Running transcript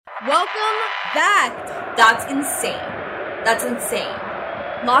Welcome back. That's insane. That's insane.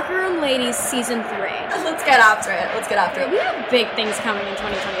 Locker Room Ladies Season 3. Let's get after it. We have big things coming in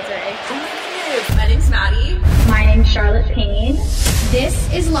 2023. Oh my goodness. My name's Maddie. My name's Charlotte Payne.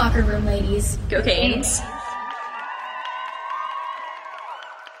 This is Locker Room Ladies. Go Canes.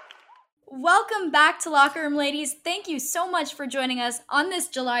 Welcome back to Locker Room Ladies. Thank you so much for joining us on this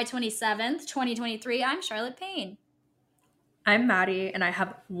July 27th, 2023. I'm Charlotte Payne. I'm Maddie, and I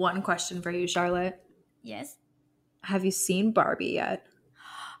have one question for you, Charlotte. Yes? Have you seen Barbie yet?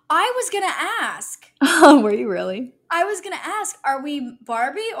 I was going to ask. Oh, were you really? I was going to ask, are we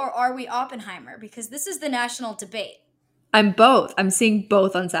Barbie or are we Oppenheimer? Because this is the national debate. I'm both. I'm seeing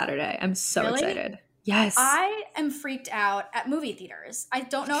both on Saturday. I'm so Really? excited. Yes. I am freaked out at movie theaters. I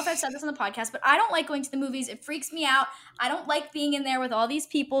don't know if I've said this on the podcast, but I don't like going to the movies. It freaks me out. I don't like being in there with all these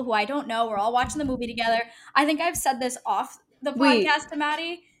people who I don't know. We're all watching the movie together. I think I've said this off the podcast to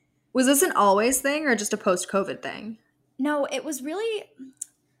Maddie. Was this an always thing or just a post-COVID thing? No, it was really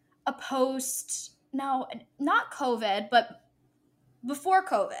a no, not COVID, but before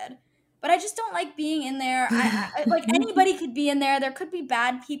COVID. But I just don't like being in there. I like anybody could be in there. There could be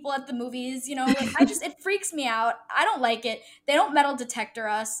bad people at the movies, you know. Like it freaks me out. I don't like it. They don't metal detector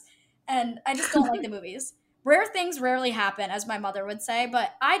us, and I just don't like the movies. Rare things rarely happen, as my mother would say,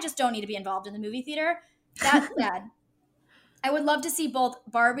 but I just don't need to be involved in the movie theater. That said, I would love to see both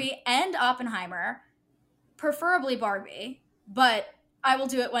Barbie and Oppenheimer, preferably Barbie, but I will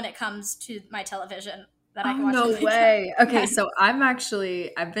do it when it comes to my television that I can watch. No the way. Okay, Yeah. so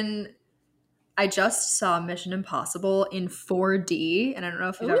I just saw Mission Impossible in 4D, and I don't know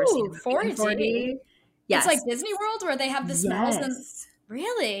if you've ever seen it in 4D. Yes. It's like Disney World where they have the smells and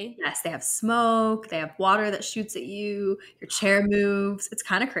really? Yes, they have smoke, they have water that shoots at you, your chair moves. It's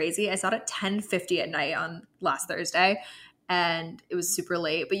kind of crazy. I saw it at 10:50 at night on last Thursday, and it was super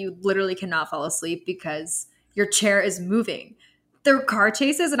late, but you literally cannot fall asleep because your chair is moving. There were car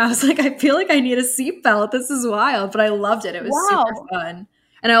chases, and I was like, I feel like I need a seatbelt. This is wild, but I loved it. It was super fun.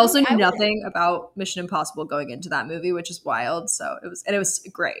 And I also knew nothing about Mission Impossible going into that movie, which is wild. So it was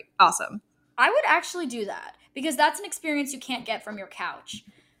great. Awesome. I would actually do that because that's an experience you can't get from your couch.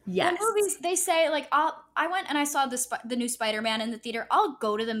 Yes. In movies, they say, like, I went and I saw the new Spider-Man in the theater. I'll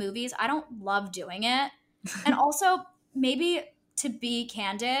go to the movies. I don't love doing it. And also, maybe to be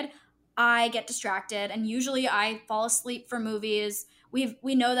candid, I get distracted, and usually I fall asleep for movies.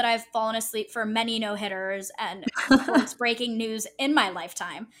 We know that I've fallen asleep for many no-hitters and breaking news in my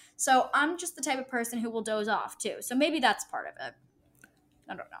lifetime. So I'm just the type of person who will doze off too. So maybe that's part of it.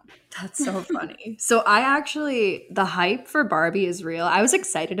 I don't know. That's so funny. So the hype for Barbie is real. I was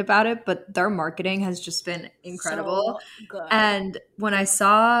excited about it, but their marketing has just been incredible. So good. And when I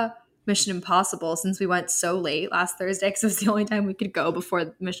saw Mission Impossible, since we went so late last Thursday, because it was the only time we could go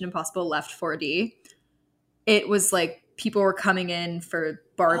before Mission Impossible left 4D, it was like people were coming in for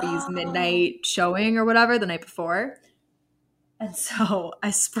Barbie's midnight showing or whatever the night before. And so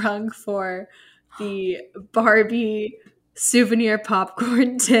I sprung for the Barbie souvenir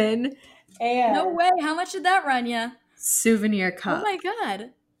popcorn tin and No way. How much did that run you? souvenir cup. Oh my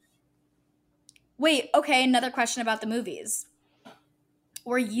God. Wait, okay, another question about the movies.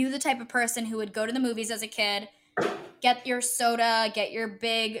 Were you the type of person who would go to the movies as a kid, get your soda, get your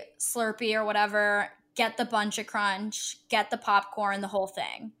big Slurpee or whatever, get the Bunch of Crunch, get the popcorn, the whole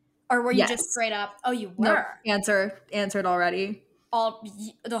thing? Or were you just straight up, oh, you were? No, answered already.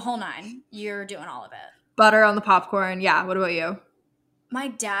 The whole nine. You're doing all of it. Butter on the popcorn. Yeah, what about you? My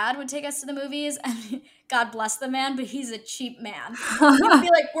dad would take us to the movies, and God bless the man, but he's a cheap man. He'd be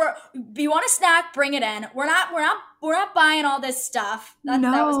like, "You want a snack? Bring it in. We're not buying all this stuff." That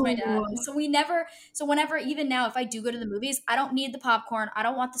was my dad. So whenever, even now, if I do go to the movies, I don't need the popcorn. I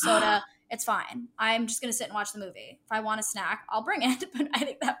don't want the soda. It's fine. I'm just gonna sit and watch the movie. If I want a snack, I'll bring it. But I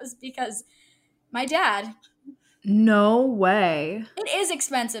think that was because my dad. No way. It is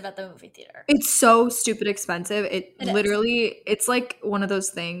expensive at the movie theater. It's so stupid expensive. It literally, it's like one of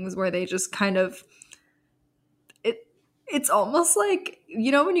those things where they just kind of, it's almost like,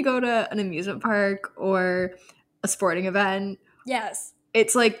 you know, when you go to an amusement park or a sporting event. Yes.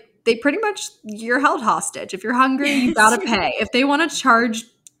 It's like they pretty much, you're held hostage. If you're hungry, you gotta pay. If they want to charge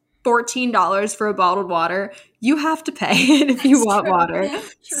 $14 for a bottled water, you have to pay it if you want water.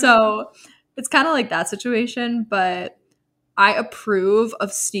 So it's kind of like that situation, but I approve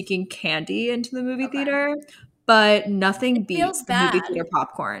of sneaking candy into the movie theater, but nothing beats the movie theater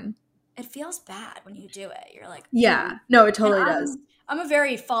popcorn. It feels bad when you do it. You're like, yeah, no, it totally does. I'm a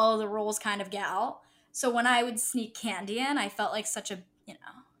very follow the rules kind of gal. So when I would sneak candy in, I felt like such a,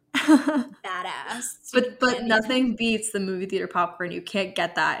 Badass. But nothing beats the movie theater popcorn. You can't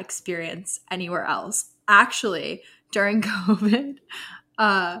get that experience anywhere else. Actually, during COVID,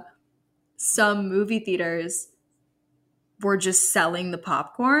 some movie theaters were just selling the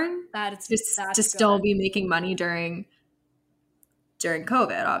popcorn That's to still be making money during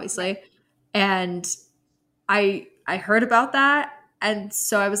COVID, obviously. And I heard about that. And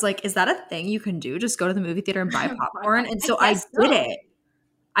so I was like, is that a thing you can do? Just go to the movie theater and buy popcorn? And so I did it.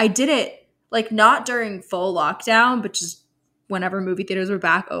 I did it, like, not during full lockdown, but just whenever movie theaters were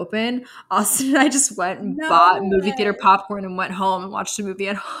back open. Austin and I just went and bought movie theater popcorn and went home and watched a movie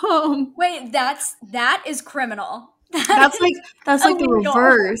at home. Wait, that is criminal. That's like the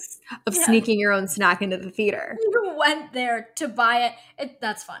reverse of sneaking your own snack into the theater. You went there to buy it.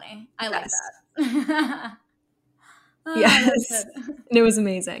 That's funny. I like that. Yes, and it was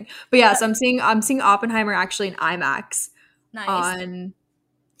amazing. But yeah, so I'm seeing Oppenheimer actually in IMAX on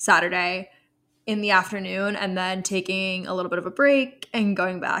Saturday in the afternoon, and then taking a little bit of a break and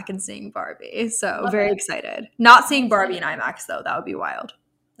going back and seeing Barbie. So very excited. Not seeing Barbie in IMAX though. That would be wild.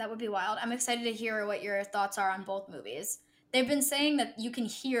 That would be wild. I'm excited to hear what your thoughts are on both movies. They've been saying that you can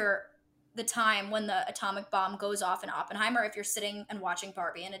hear the time when the atomic bomb goes off in Oppenheimer if you're sitting and watching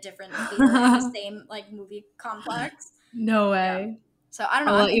Barbie in a different theater in the same like movie complex. No way. Yeah. So I don't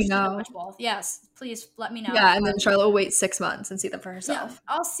know. I'll let you know. Watch both. Yes, please let me know. Yeah, and then Charlotte will wait 6 months and see them for herself.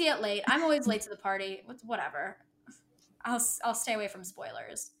 Yeah, I'll see it late. I'm always late to the party. Whatever. I'll stay away from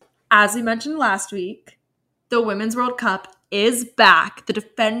spoilers. As we mentioned last week, the Women's World Cup is back. The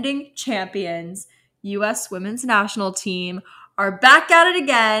defending champions, U.S. Women's National Team, are back at it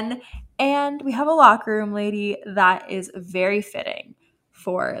again. And we have a locker room lady that is very fitting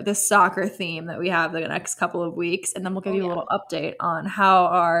for the soccer theme that we have the next couple of weeks. And then we'll give you a little update on how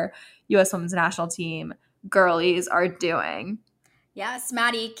our U.S. Women's National Team girlies are doing. Yes,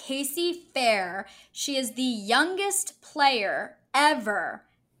 Maddie, Casey Fair. She is the youngest player ever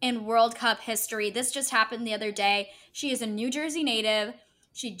in World Cup history. This just happened the other day. She is a New Jersey native.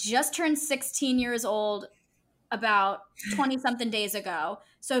 She just turned 16 years old about 20-something days ago.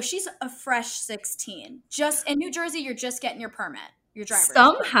 So she's a fresh 16. Just in New Jersey, you're just getting your permit, your driver's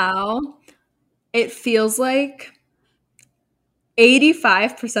Somehow, it feels like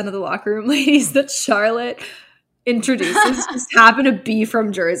 85% of the locker room ladies that Charlotte introduces just happen to be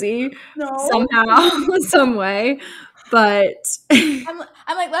from Jersey somehow, some way. But I'm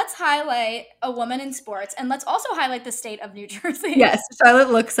like, let's highlight a woman in sports, and let's also highlight the state of New Jersey. Yes, Charlotte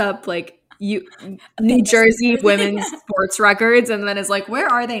looks up like New Jersey women's sports records, and then is like, where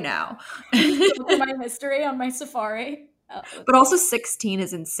are they now? My history on my Safari. But also 16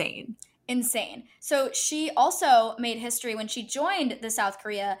 is insane. Insane. So she also made history when she joined the South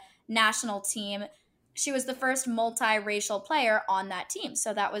Korea national team. She was the first multiracial player on that team.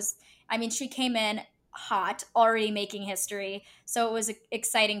 So that was, I mean, she came in hot, already making history. So it was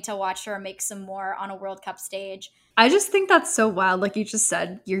exciting to watch her make some more on a World Cup stage. I just think that's so wild. Like you just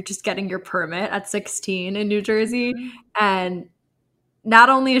said, you're just getting your permit at 16 in New Jersey. Mm-hmm. And not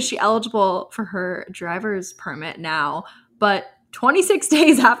only is she eligible for her driver's permit now, but 26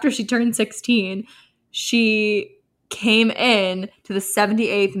 days after she turned 16, she came in to the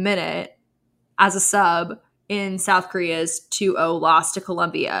 78th minute as a sub in South Korea's 2-0 loss to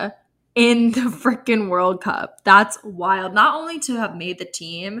Colombia in the freaking World Cup. That's wild. Not only to have made the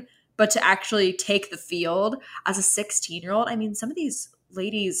team, but to actually take the field as a 16-year-old. I mean, some of these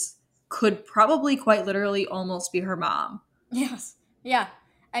ladies could probably quite literally almost be her mom. Yes. Yeah.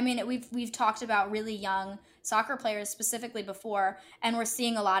 I mean, we've talked about really young soccer players specifically before, and we're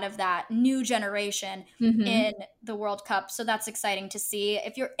seeing a lot of that new generation in the World Cup. So that's exciting to see.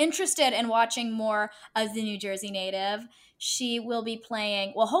 If you're interested in watching more of the New Jersey native, she will be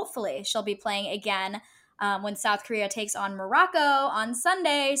playing, well, hopefully she'll be playing again when South Korea takes on Morocco on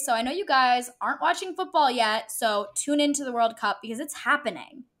Sunday. So I know you guys aren't watching football yet, so tune into the World Cup because it's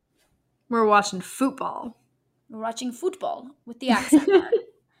happening. We're watching football. We're watching football with the accent part.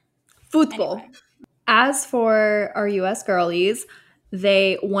 Football. Anyway. As for our U.S. girlies,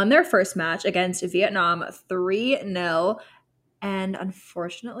 they won their first match against Vietnam 3-0 and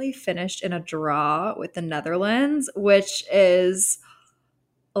unfortunately finished in a draw with the Netherlands, which is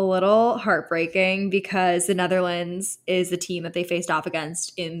a little heartbreaking because the Netherlands is the team that they faced off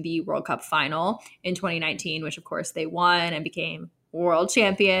against in the World Cup final in 2019, which of course they won and became world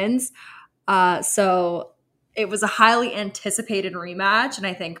champions. So it was a highly anticipated rematch, and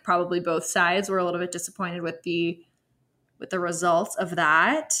I think probably both sides were a little bit disappointed with the results of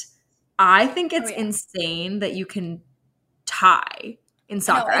that. I think it's insane that you can tie in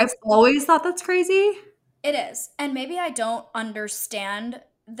soccer. I've always thought that's crazy. It is. And maybe I don't understand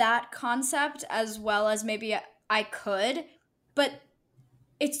that concept as well as maybe I could, but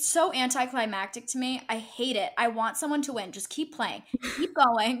it's so anticlimactic to me. I hate it. I want someone to win. Just keep playing. Keep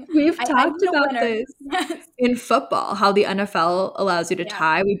going. We've I talked need a about winner. this Yes. in football, how the NFL allows you to Yeah.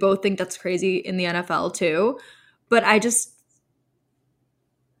 tie. We both think that's crazy in the NFL too. But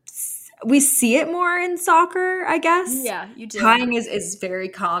we see it more in soccer, I guess. Yeah, you do. Tying is very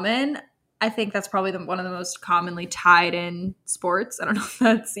common. I think that's probably one of the most commonly tied in sports. I don't know if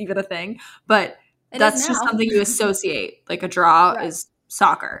that's even a thing, but It that's is just now. something you associate. Like a draw Right. is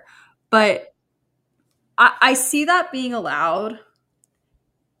soccer. But I see that being allowed.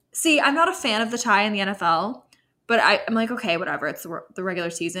 See, I'm not a fan of the tie in the NFL, but I'm like, okay, whatever. It's the regular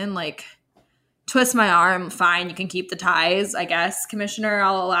season. Like, twist my arm, fine. You can keep the ties, I guess, Commissioner.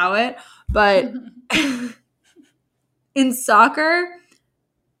 I'll allow it. But in soccer,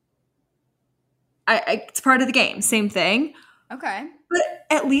 it's part of the game. Same thing. Okay. But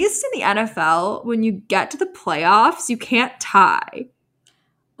at least in the NFL, when you get to the playoffs, you can't tie.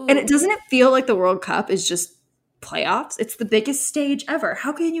 And it Ooh. doesn't feel like the World Cup is just playoffs. It's the biggest stage ever.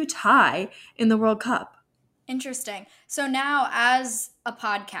 How can you tie in the World Cup? Interesting. So now, as a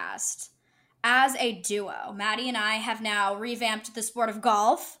podcast, as a duo, Maddie and I have now revamped the sport of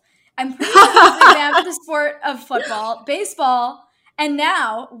golf. I'm pretty sure we've revamped the sport of football, baseball, and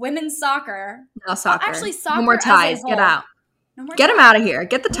now women's soccer. No soccer. Actually, soccer No more as a ties. Get whole. out. No more Get them ties. out of here.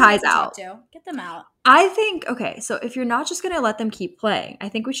 Get the Who do we ties have to out. talk to? Get them out. I think, okay, so if you're not just going to let them keep playing, I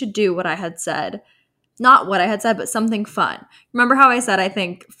think we should do what I had said. Not what I had said, but something fun. Remember how I said I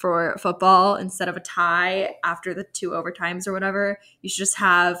think for football, instead of a tie after the 2 overtimes or whatever, you should just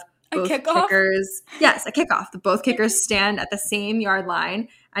have A both kickoff? kickers. Yes, a kickoff. Both kickers stand at the same yard line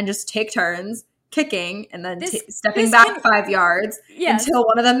and just take turns kicking and then stepping this back can- 5 yards Yes. until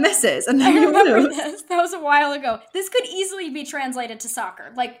one of them misses. And I then you remember lose. this. That was a while ago. This could easily be translated to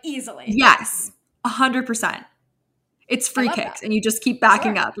soccer. Like, easily. Yes, 100%. It's free love kicks, that. and you just keep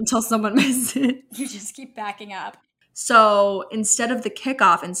backing Sure. up until someone misses it. You just keep backing up. So instead of the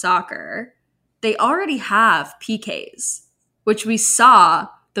kickoff in soccer, they already have PKs, which we saw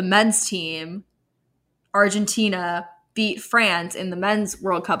the men's team, Argentina, beat France in the men's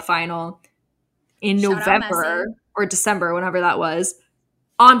World Cup final in Shout out November Messi. or December, whenever that was,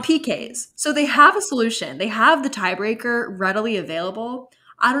 on PKs. So they have a solution. They have the tiebreaker readily available.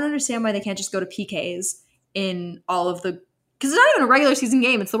 I don't understand why they can't just go to PKs in all of the, because it's not even a regular season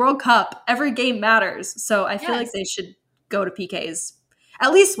game. It's the World Cup. Every game matters. So I feel like Yes. they should go to PKs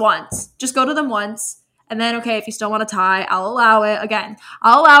at least once. Just go to them once. And then, okay, if you still want to tie, I'll allow it. Again,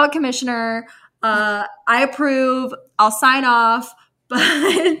 I'll allow it, Commissioner. I approve. I'll sign off. But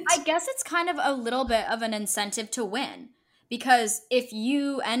I guess it's kind of a little bit of an incentive to win, because if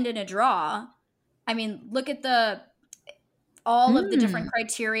you end in a draw, I mean, look at all of the different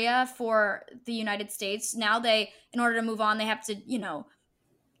criteria for the United States. Now in order to move on, they have to,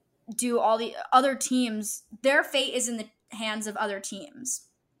 do all the other teams. Their fate is in the hands of other teams.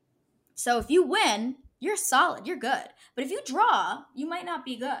 So if you win, you're solid, you're good. But if you draw, you might not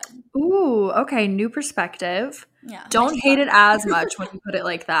be good. ooh, okay, new perspective. Yeah. Don't hate it as much when you put it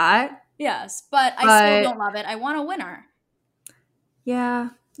like that. Yes, but I But- still don't love it. I want a winner. Yeah,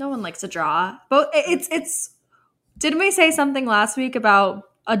 no one likes a draw. But it's didn't we say something last week about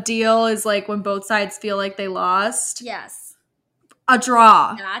a deal is like when both sides feel like they lost? Yes. A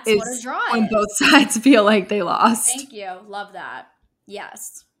draw That's is what a draw when is. both sides feel like they lost. Thank you. Love that.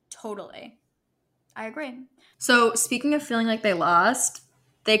 Yes, totally. I agree. So speaking of feeling like they lost,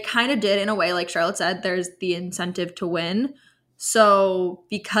 they kind of did in a way, like Charlotte said, there's the incentive to win. So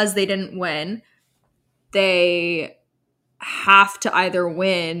because they didn't win, they have to either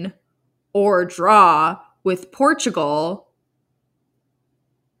win or draw with Portugal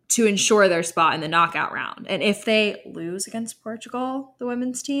to ensure their spot in the knockout round. And if they lose against Portugal, the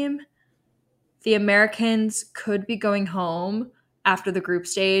women's team, the Americans could be going home after the group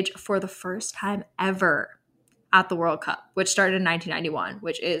stage for the first time ever at the World Cup, which started in 1991,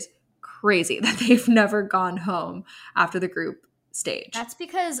 which is crazy that they've never gone home after the group stage. That's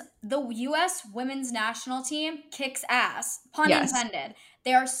because the U.S. women's national team kicks ass. Pun Yes. intended.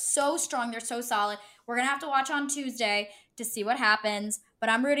 They are so strong. They're so solid. We're going to have to watch on Tuesday to see what happens, but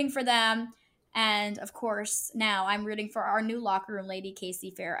I'm rooting for them. And of course, now I'm rooting for our new locker room lady,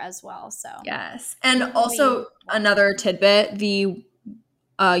 Casey Fair, as well. So Yes. And also another tidbit, the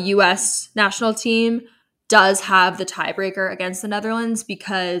U.S. national team does have the tiebreaker against the Netherlands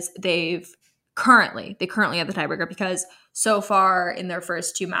because they currently have the tiebreaker because so far in their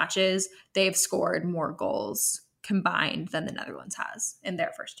first 2 matches, they've scored more goals combined than the Netherlands has in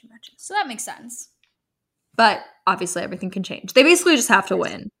their first 2 matches. So that makes sense. But obviously everything can change. They basically just have to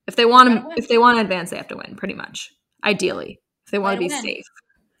win. If they want to advance, they have to win, pretty much. Ideally, if they want to be safe.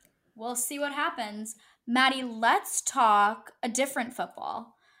 We'll see what happens. Maddie, let's talk a different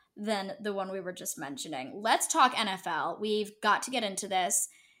football than the one we were just mentioning. Let's talk NFL. We've got to get into this.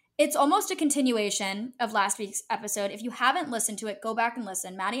 It's almost a continuation of last week's episode. If you haven't listened to it, go back and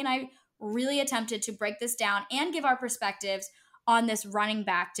listen. Maddie and I really attempted to break this down and give our perspectives on this running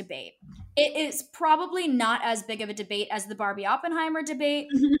back debate. It is probably not as big of a debate as the Barbie Oppenheimer debate,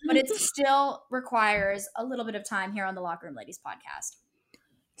 but it still requires a little bit of time here on the Locker Room Ladies podcast.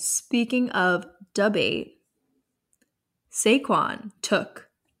 Speaking of debate, Saquon took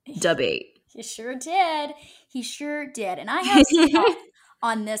debate. He sure did. He sure did. And I have some thoughts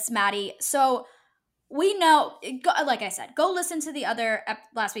on this, Maddie. So we know, like I said, go listen to the other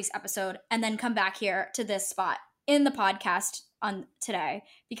last week's episode and then come back here to this spot in the podcast on today,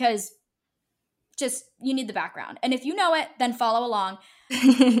 because just you need the background. And if you know it, then follow along.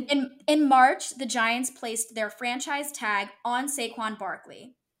 In March, the Giants placed their franchise tag on Saquon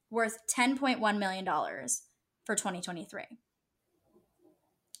Barkley, worth $10.1 million for 2023.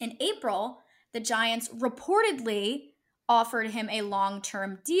 In April, the Giants reportedly offered him a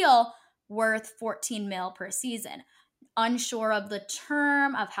long-term deal worth $14 million per season. Unsure of the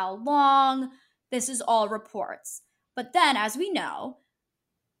term, of how long. This is all reports. But then, as we know,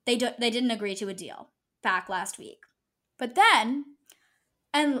 they didn't agree to a deal back last week. But then,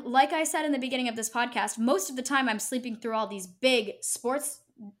 and like I said in the beginning of this podcast, most of the time I'm sleeping through all these big sports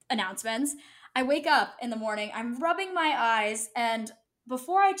announcements. I wake up in the morning, I'm rubbing my eyes, and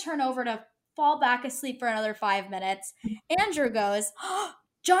before I turn over to fall back asleep for another 5 minutes, Andrew goes, oh,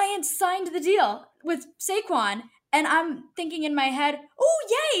 Giants signed the deal with Saquon. And I'm thinking in my head,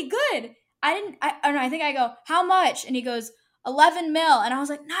 oh, yay, good. I think I go, how much? And he goes, 11 mil. And I was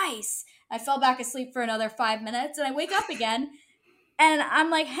like, nice. I fell back asleep for another 5 minutes and I wake up again and I'm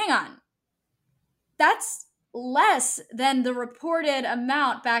like, hang on. That's less than the reported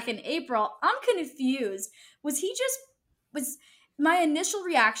amount back in April. I'm confused. My initial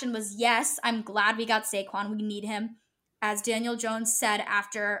reaction was, yes, I'm glad we got Saquon. We need him. As Daniel Jones said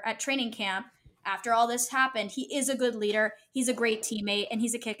at training camp, after all this happened, he is a good leader. He's a great teammate and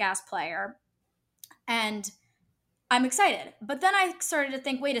he's a kick-ass player. And I'm excited. But then I started to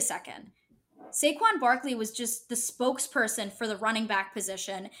think, wait a second. Saquon Barkley was just the spokesperson for the running back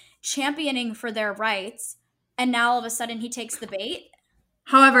position, championing for their rights. And now all of a sudden he takes the bait.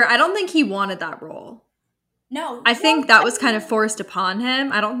 However, I don't think he wanted that role. No. I think that was kind of forced upon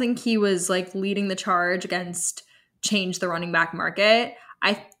him. I don't think he was like leading the charge against change the running back market.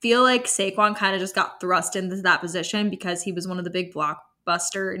 I feel like Saquon kind of just got thrust into that position because he was one of the big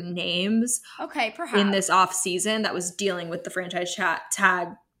blockbuster names in this off season that was dealing with the franchise tag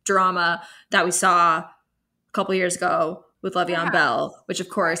drama that we saw a couple years ago with Le'Veon Bell, which of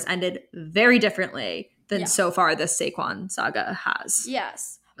course ended very differently than so far this Saquon saga has.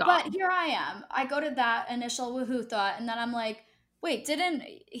 Yes. gone. But here I am. I go to that initial woohoo thought, and then I'm like, wait, didn't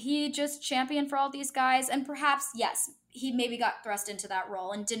he just champion for all these guys? And perhaps, yes, he maybe got thrust into that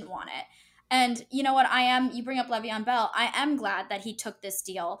role and didn't want it. And you know what? You bring up Le'Veon Bell. I am glad that he took this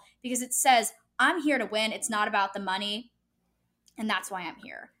deal because it says, I'm here to win. It's not about the money. And that's why I'm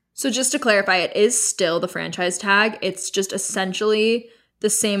here. So just to clarify, it is still the franchise tag. It's just essentially the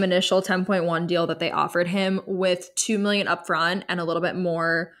same initial 10.1 deal that they offered him with $2 million upfront and a little bit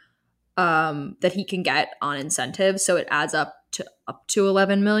more that he can get on incentives. So it adds up to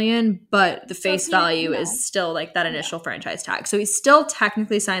 11 million, but the face value is still like that initial franchise tag. So he's still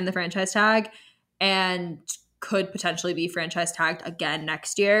technically signed the franchise tag and could potentially be franchise tagged again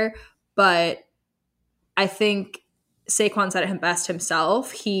next year. But I think Saquon said it best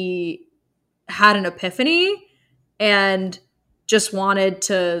himself. He had an epiphany and just wanted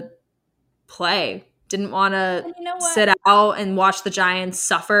to play. Didn't want to sit out and watch the Giants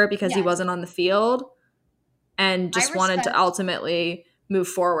suffer because he wasn't on the field, and just wanted to ultimately move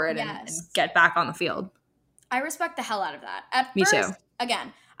forward and get back on the field. I respect the hell out of that. At Me first, too.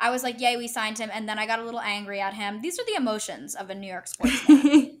 Again, I was like, yay, we signed him. And then I got a little angry at him. These are the emotions of a New York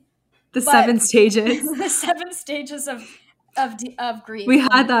sportsman. The 7 stages. The 7 stages of grief. We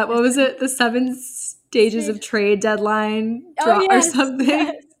had that. What was it? The 7 stages of trade deadline or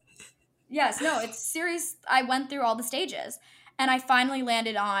something. Yes, no, it's serious. I went through all the stages. And I finally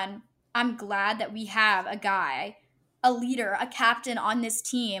landed on, I'm glad that we have a guy, a leader, a captain on this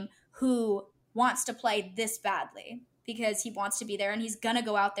team who wants to play this badly because he wants to be there and he's going to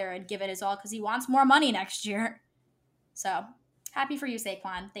go out there and give it his all because he wants more money next year. So happy for you,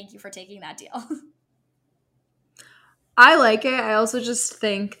 Saquon. Thank you for taking that deal. I like it. I also just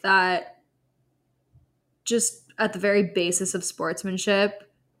think that just at the very basis of sportsmanship,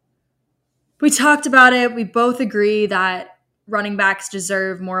 we talked about it. We both agree that running backs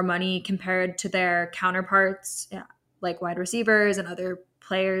deserve more money compared to their counterparts, like wide receivers and other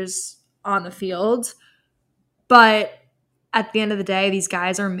players on the field. But at the end of the day, these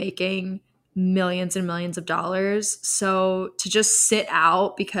guys are making millions and millions of dollars. So to just sit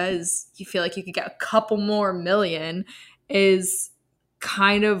out because you feel like you could get a couple more million is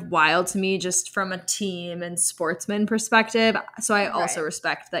kind of wild to me, just from a team and sportsman perspective. So I also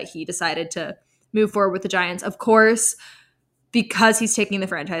respect that he decided to move forward with the Giants. Of course, because he's taking the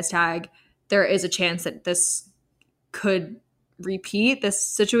franchise tag, there is a chance that this could repeat, this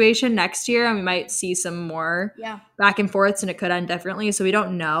situation next year, and we might see some more back and forths, and it could end differently. So we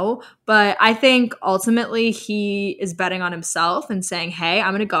don't know. But I think ultimately he is betting on himself and saying, hey,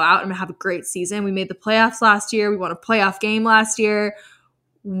 I'm going to go out. I'm going to have a great season. We made the playoffs last year. We won a playoff game last year.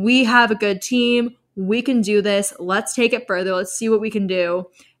 We have a good team. We can do this. Let's take it further. Let's see what we can do.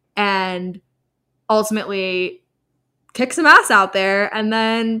 And ultimately kick some ass out there and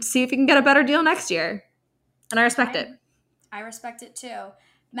then see if you can get a better deal next year. And I respect it. I respect it too.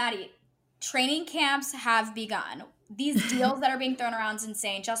 Maddie, training camps have begun. These deals that are being thrown around is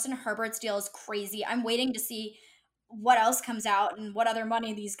insane. Justin Herbert's deal is crazy. I'm waiting to see what else comes out and what other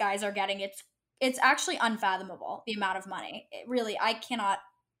money these guys are getting. It's actually unfathomable, the amount of money. I cannot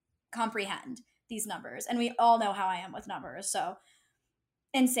comprehend these numbers. And we all know how I am with numbers. So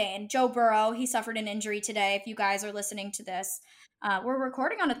insane. Joe Burrow, he suffered an injury today. If you guys are listening to this, we're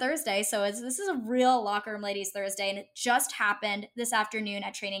recording on a Thursday, so this is a real Locker Room Ladies Thursday, and it just happened this afternoon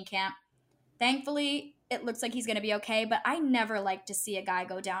at training camp. Thankfully, it looks like he's going to be okay, but I never like to see a guy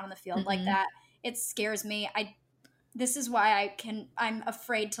go down on the field like that. It scares me. This is why I'm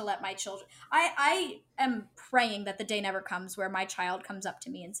afraid to let my children. I am praying that the day never comes where my child comes up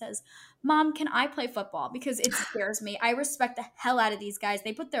to me and says, Mom, can I play football? Because it scares me. I respect the hell out of these guys.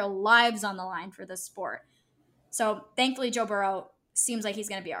 They put their lives on the line for this sport. So thankfully, Joe Burrow seems like he's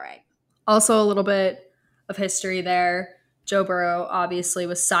going to be all right. Also, a little bit of history there. Joe Burrow obviously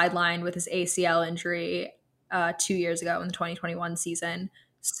was sidelined with his ACL injury 2 years ago in the 2021 season.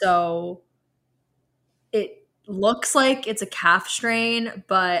 So it looks like it's a calf strain,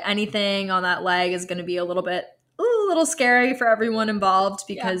 but anything on that leg is going to be a little scary for everyone involved,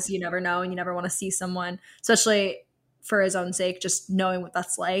 because you never know, and you never want to see someone, especially for his own sake, just knowing what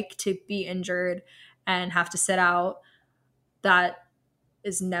that's like to be injured and have to sit out. That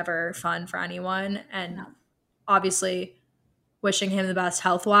is never fun for anyone. And obviously wishing him the best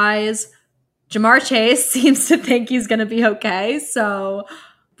health-wise. Ja'Marr Chase seems to think he's going to be okay, so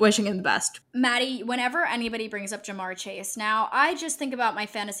wishing him the best. Maddie, whenever anybody brings up Ja'Marr Chase now, I just think about my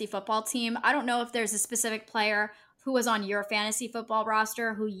fantasy football team. I don't know if there's a specific player who was on your fantasy football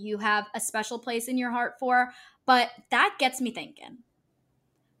roster who you have a special place in your heart for, but that gets me thinking.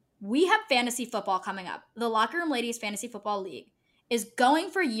 We have fantasy football coming up. The Locker Room Ladies Fantasy Football League is going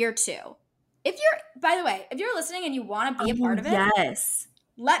for year 2. By the way, if you're listening and you want to be a part of it,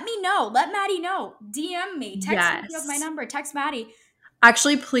 let me know. Let Maddie know. DM me. Text me. You have my number. Text Maddie.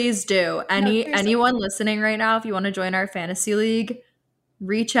 Actually, please do. Anyone listening right now, if you want to join our fantasy league,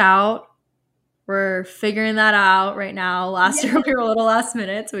 reach out. We're figuring that out right now. Last year we were a little last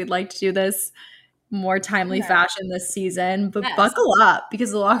minute, so we'd like to do this more timely fashion this season. But buckle up,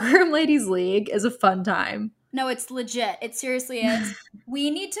 because the Locker Room Ladies League is a fun time. No, it's legit. It seriously is. We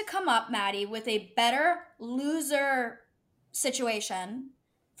need to come up, Maddie, with a better loser situation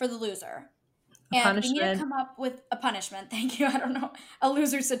for the loser. And we need to come up with a punishment. Thank you. I don't know. A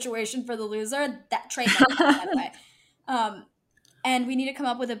loser situation for the loser. That trademark, by the way. And we need to come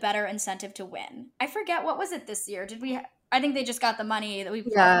up with a better incentive to win. I forget, what was it this year? I think they just got the money that we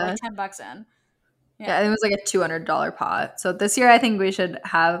put like $10 in. Yeah, I think it was like a $200 pot. So this year I think we should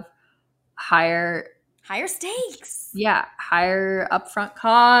have higher stakes. Yeah, higher upfront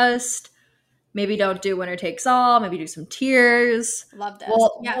cost. Maybe don't do winner takes all. Maybe do some tiers. Love this.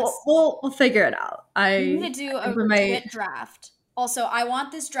 We'll figure it out. We need to do a legit draft. Also, I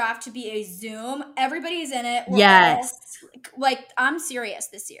want this draft to be a Zoom. Everybody's in it. I'm serious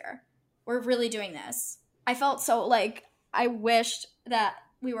this year. We're really doing this. I felt so I wished that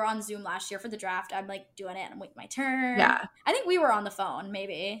we were on Zoom last year for the draft. I'm doing it. I'm waiting my turn. Yeah. I think we were on the phone,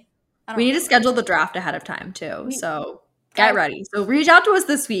 maybe. We need to schedule the draft ahead of time too. So get ready. So reach out to us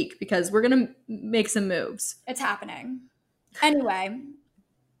this week, because we're going to make some moves. It's happening. Anyway,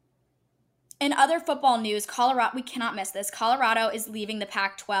 in other football news, Colorado, we cannot miss this. Colorado is leaving the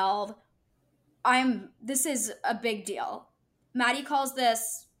Pac-12. This is a big deal. Maddie calls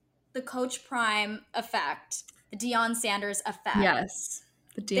this the Coach Prime effect, the Deion Sanders effect. Yes,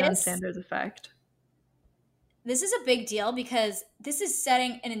 the Deion Sanders effect. this is a big deal because this is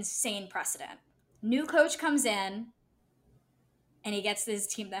setting an insane precedent. New coach comes in, and he gets his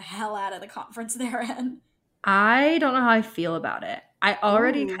team the hell out of the conference they're in. I don't know how I feel about it. I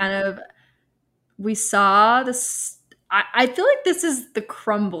already we saw this. I feel like this is the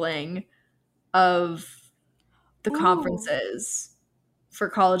crumbling of the conferences for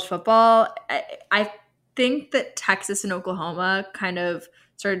college football. I think that Texas and Oklahoma kind of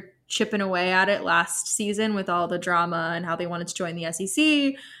started chipping away at it last season with all the drama and how they wanted to join the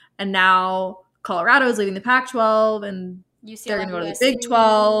SEC. And now Colorado is leaving the Pac-12 and UCLA, they're going to go to the Big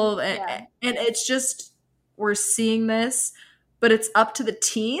 12. And it's just, we're seeing this, but it's up to the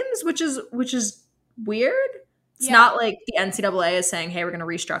teams, which is weird. It's not like the NCAA is saying, hey, we're going to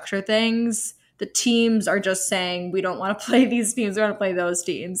restructure things. The teams are just saying, we don't want to play these teams. We want to play those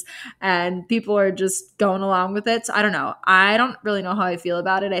teams. And people are just going along with it. So I don't know. I don't really know how I feel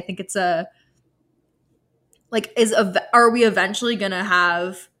about it. I think it's are we eventually going to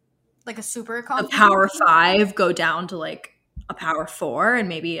have like a super a conference? Power 5 go down to like a Power 4 and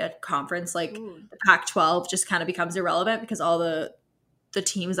maybe a conference like the Pac-12 just kind of becomes irrelevant because all the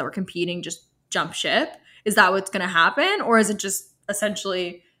teams that were competing just jump ship? Is that what's going to happen? Or is it just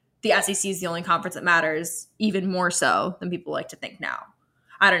essentially the SEC is the only conference that matters even more so than people like to think now?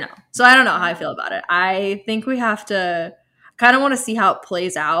 I don't know. So I don't know how I feel about it. I think we have to kind of want to see how it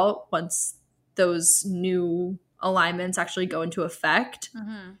plays out once those new alignments actually go into effect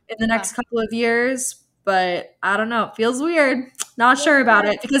in the next couple of years. But I don't know. It feels weird. Not sure about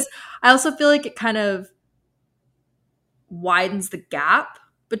it because I also feel like it kind of widens the gap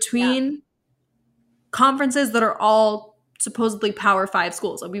between conferences that are all supposedly Power 5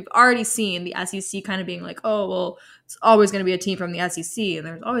 schools. Like we've already seen the SEC kind of being like, oh, well, it's always going to be a team from the SEC and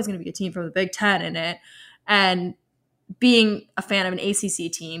there's always going to be a team from the Big Ten in it. And being a fan of an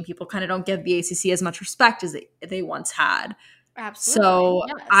ACC team, people kind of don't give the ACC as much respect as they once had. Absolutely. So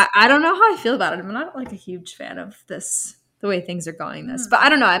yes. I don't know how I feel about it. I'm not like a huge fan of this, the way things are going this. But I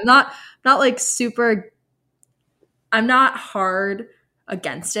don't know. I'm not like super – I'm not hard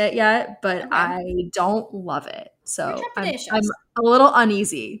against it yet, but I don't love it. So I'm a little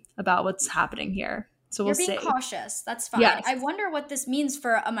uneasy about what's happening here. So we'll see. You're being cautious. That's fine. Yes. I wonder what this means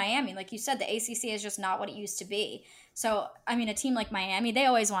for a Miami. Like you said, the ACC is just not what it used to be. So, I mean, a team like Miami, they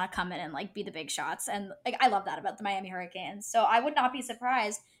always want to come in and like be the big shots. And like I love that about the Miami Hurricanes. So I would not be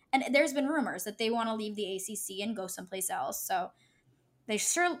surprised. And there's been rumors that they want to leave the ACC and go someplace else. So they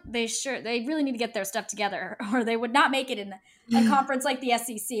really need to get their stuff together or they would not make it in a conference like the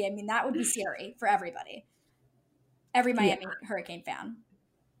SEC. I mean, that would be scary for everybody. Every Miami Hurricane fan.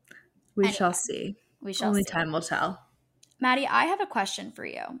 We shall see. We shall Only see. Time will tell. Maddie, I have a question for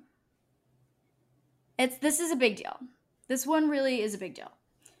you. This is a big deal. This one really is a big deal.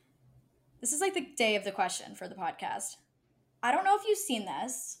 This is like the day of the question for the podcast. I don't know if you've seen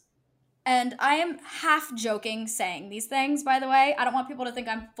this, and I am half joking saying these things, by the way. I don't want people to think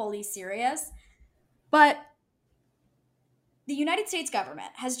I'm fully serious. But the United States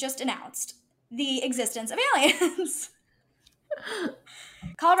government has just announced the existence of aliens.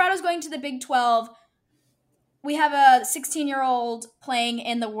 Colorado's going to the Big 12. We have a 16-year-old playing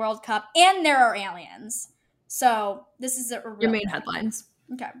in the World Cup, and there are aliens. So this is your main headlines.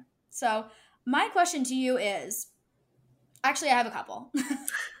 Okay. So my question to you is, actually, I have a couple.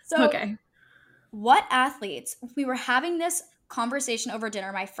 What athletes, we were having this conversation over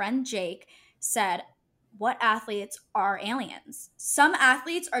dinner, my friend Jake said, what athletes are aliens? Some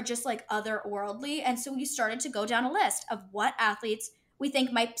athletes are just like otherworldly, and so we started to go down a list of what athletes we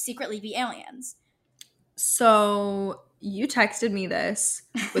think might secretly be aliens. So you texted me this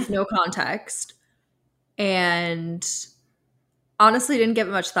with no context and honestly didn't give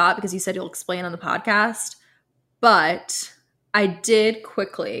it much thought because you said you'll explain on the podcast. But I did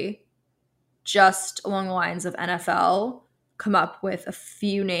quickly, just along the lines of NFL, come up with a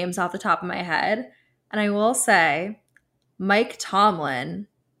few names off the top of my head. And I will say Mike Tomlin,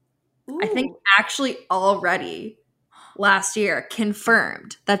 I think actually already last year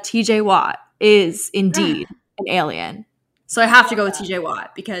confirmed that TJ Watt is indeed an alien. So I have to go with TJ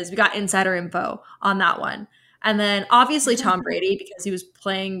Watt because we got insider info on that one. And then obviously Tom Brady because he was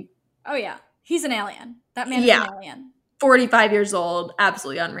playing. Oh, yeah. He's an alien. That man is an alien. 45 years old.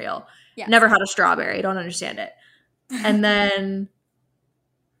 Absolutely unreal. Yes. Never had a strawberry. Don't understand it. And then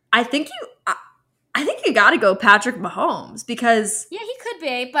I think you got to go Patrick Mahomes because he could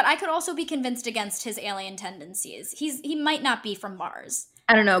be, but I could also be convinced against his alien tendencies. He might not be from Mars.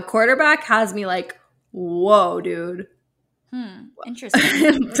 I don't know. Quarterback has me like, whoa, dude.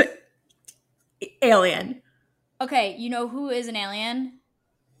 Interesting. Alien. Okay, you know who is an alien?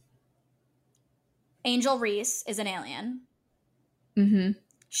 Angel Reese is an alien. Mm-hmm.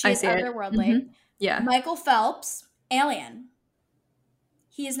 She I is see it. otherworldly. Mhm. Yeah. Michael Phelps, alien.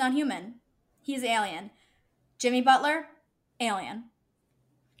 He is not human. He's alien. Jimmy Butler, alien.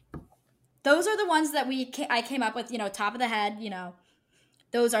 Those are the ones that I came up with, top of the head,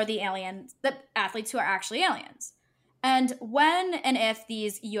 those are the aliens, the athletes who are actually aliens. And when and if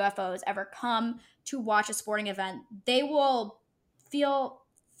these UFOs ever come to watch a sporting event, they will feel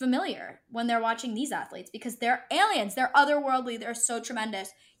familiar when they're watching these athletes because they're aliens. They're otherworldly. They're so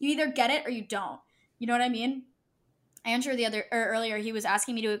tremendous. You either get it or you don't. You know what I mean? Andrew earlier, he was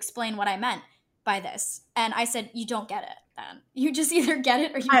asking me to explain what I meant by this. And I said, you don't get it then. You just either get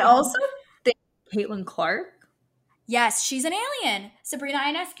it or you don't. I also think Caitlin Clark. Yes, she's an alien. Sabrina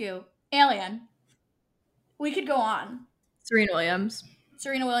Ionescu, alien. We could go on. Serena Williams.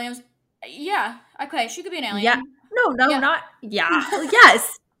 Yeah. Okay, she could be an alien. Yeah. No, Yeah. not. Yeah.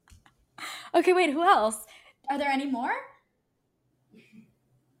 Yes. Okay, wait, who else? Are there any more?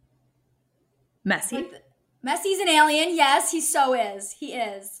 Messi. Messi's an alien. Yes, he so is. He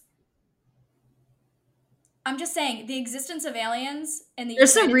is. I'm just saying, the existence of aliens in the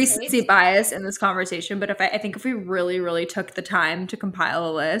There's some United recency States- bias in this conversation, but I think if we really, really took the time to compile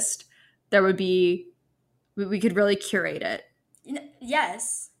a list, there would be, we could really curate it.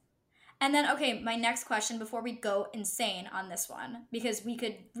 Yes. And then, okay, my next question before we go insane on this one, because we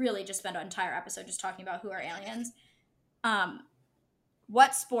could really just spend an entire episode just talking about who are aliens.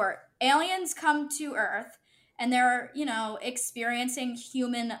 What sport? Aliens come to Earth and they're, experiencing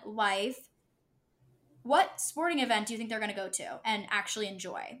human life. What sporting event do you think they're going to go to and actually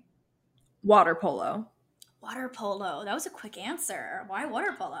enjoy? Water polo. Water polo. That was a quick answer. Why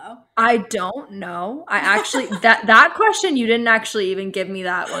water polo? I don't know. I actually that question, you didn't actually even give me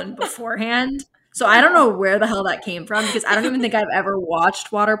that one beforehand. So I don't know where the hell that came from because I don't even think I've ever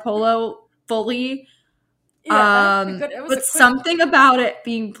watched water polo fully. Yeah, but something about it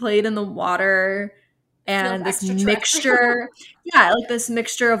being played in the water and this mixture, like this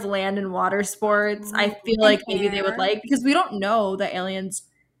mixture of land and water sports, I feel like maybe they would like, because we don't know that aliens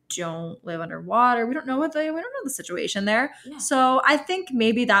don't live underwater. We don't know the situation there. Yeah. So I think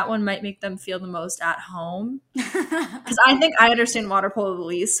maybe that one might make them feel the most at home. Because I think I understand water polo the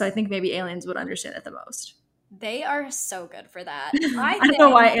least, so I think maybe aliens would understand it the most. They are so good for that. I don't know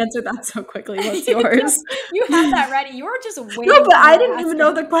why I answered that so quickly. What's yours? You had that ready. You were just waiting. No, but I didn't even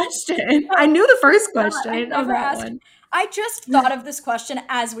know the question. I knew the first question of that one. I just thought of this question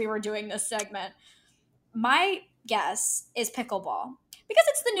as we were doing this segment. My guess is pickleball. Because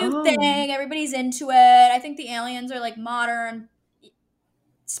it's the new thing. Everybody's into it. I think the aliens are like modern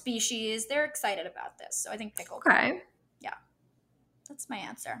species. They're excited about this. So I think pickleball. Okay. Yeah. That's my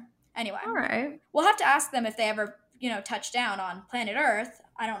answer. Anyway. All right. We'll have to ask them if they ever, touch down on planet Earth.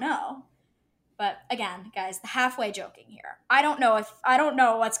 I don't know. But again, guys, halfway joking here. I don't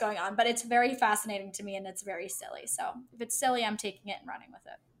know what's going on, but it's very fascinating to me and it's very silly. So if it's silly, I'm taking it and running with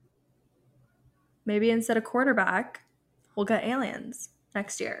it. Maybe instead of quarterback, we'll get aliens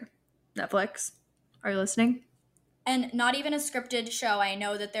next year. Netflix, are you listening? And not even a scripted show. I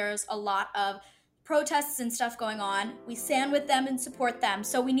know that there's a lot of protests and stuff going on. We stand with them and support them.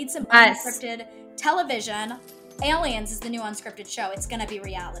 So we need some unscripted television. Aliens is the new unscripted show. It's going to be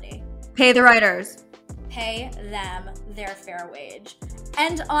reality. Pay the writers. Pay them their fair wage.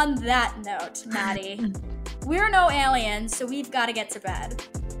 And on that note, Maddie, we're no aliens, so we've got to get to bed.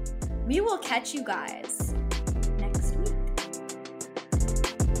 We will catch you guys